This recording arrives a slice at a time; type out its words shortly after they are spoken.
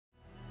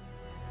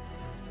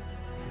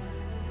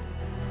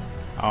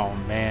Oh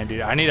man,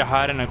 dude, I need to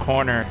hide in a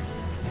corner.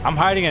 I'm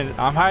hiding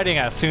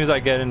as soon as I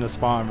get into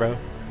spawn, bro.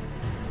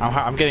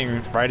 I'm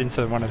getting right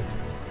into one of the...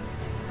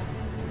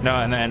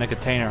 No, in the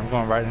container. I'm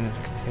going right into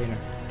the container.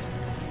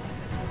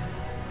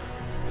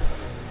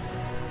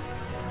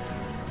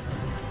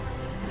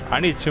 I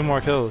need 2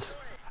 more kills.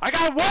 I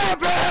got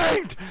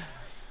wallbanged!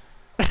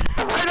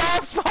 Right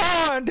off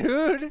spawn,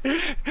 dude!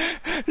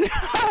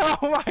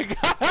 Oh my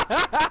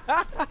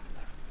god!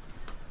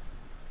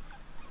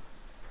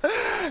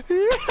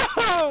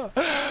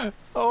 Yeah.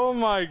 Oh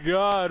my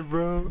god,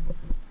 bro.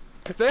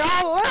 They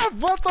all left!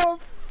 What the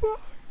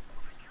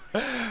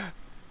fuck?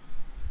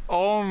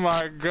 Oh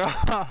my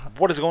god.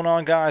 What is going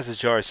on, guys? It's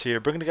Jars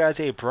here, bringing you guys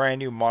a brand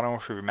new Modern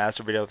Warfare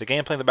Remastered video. The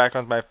gameplay in the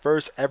background is my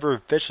first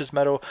ever Vicious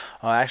Medal.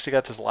 I actually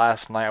got this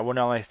last night. I went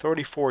on a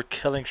 34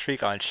 killing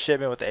streak on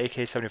Shipment with the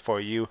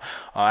AK-74U.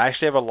 I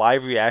actually have a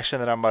live reaction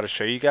that I'm about to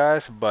show you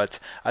guys, but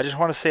I just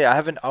want to say I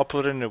haven't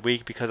uploaded in a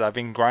week because I've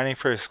been grinding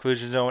for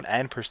Exclusion Zone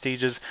and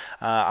Prestiges.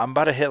 I'm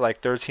about to hit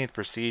like 13th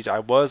Prestige. I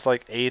was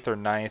like 8th or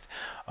 9th.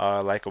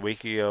 Like a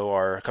week ago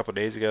or a couple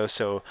days ago,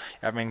 so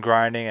I've been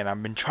grinding and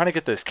I've been trying to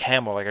get this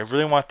camo. Like I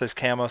really want this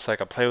camo so I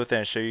can play with it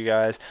and show you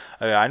guys.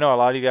 I know a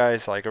lot of you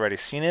guys like already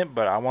seen it,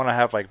 but I want to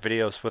have like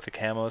videos with the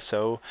camo.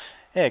 So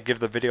yeah,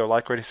 give the video a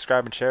like, rate,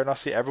 subscribe, and share, and I'll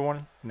see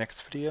everyone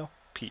next video.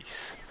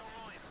 Peace.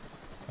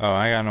 Oh,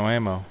 I got no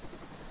ammo.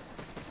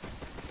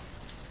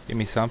 Give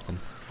me something.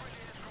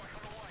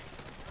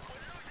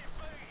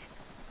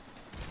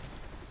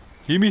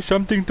 Give me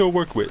something to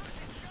work with.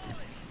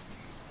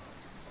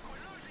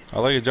 I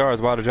like a jar is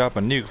about to drop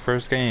a nuke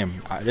first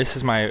game. This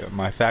is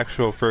my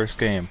factual first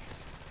game.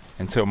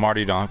 Until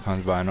Marty Don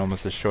comes by and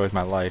almost destroys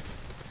my life.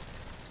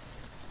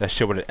 That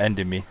shit would have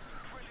ended me.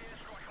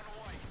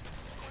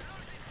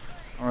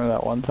 Remember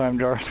that one time,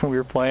 Jars, when we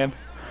were playing?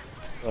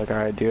 Like,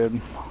 alright, dude,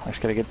 I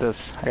just gotta get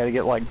this. I gotta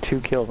get like 2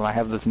 kills and I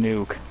have this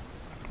nuke.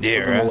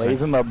 Yeah, it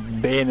lays in the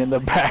bin in the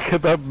back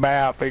of the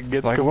map. It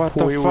gets like,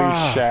 completely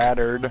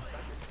shattered.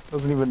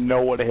 Doesn't even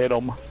know what hit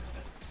him.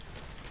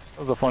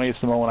 That was the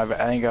funniest moment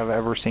I think I've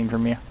ever seen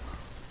from you.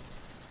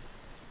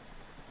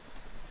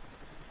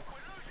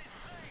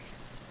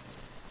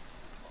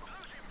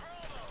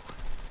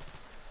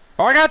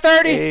 Oh, I got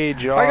 30! Hey,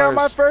 Jars. I got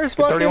my first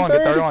fucking 31, 30!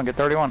 Get 31, get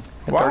 31.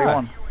 Get Why?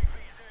 31.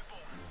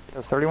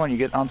 Because 31, you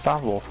get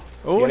unstoppable.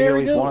 Oh, you there get we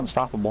at least go. 1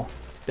 unstoppable.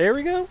 There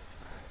we go.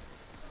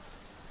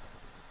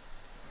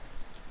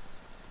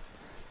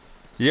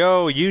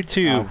 Yo,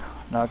 YouTube.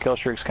 No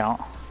Killstreaks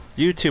count.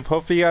 YouTube,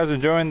 hopefully you guys are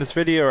enjoying this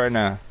video right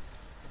now.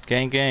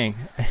 Gang, gang.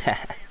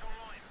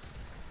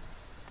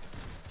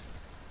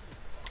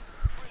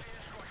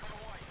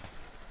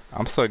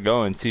 I'm still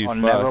going too. I'll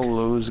never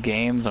lose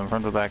games in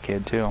front of that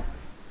kid too.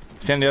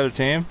 See on the other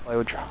team?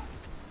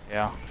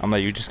 Yeah. I'm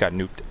like, you just got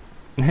nuked.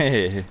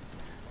 I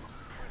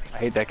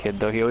hate that kid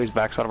though. He always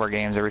backs out of our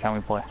games every time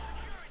we play.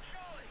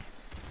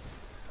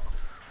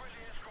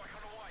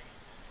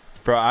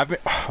 Bro, I've been...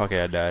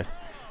 Okay, I died.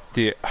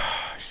 Dude,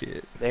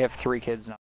 shit. They have 3 kids now.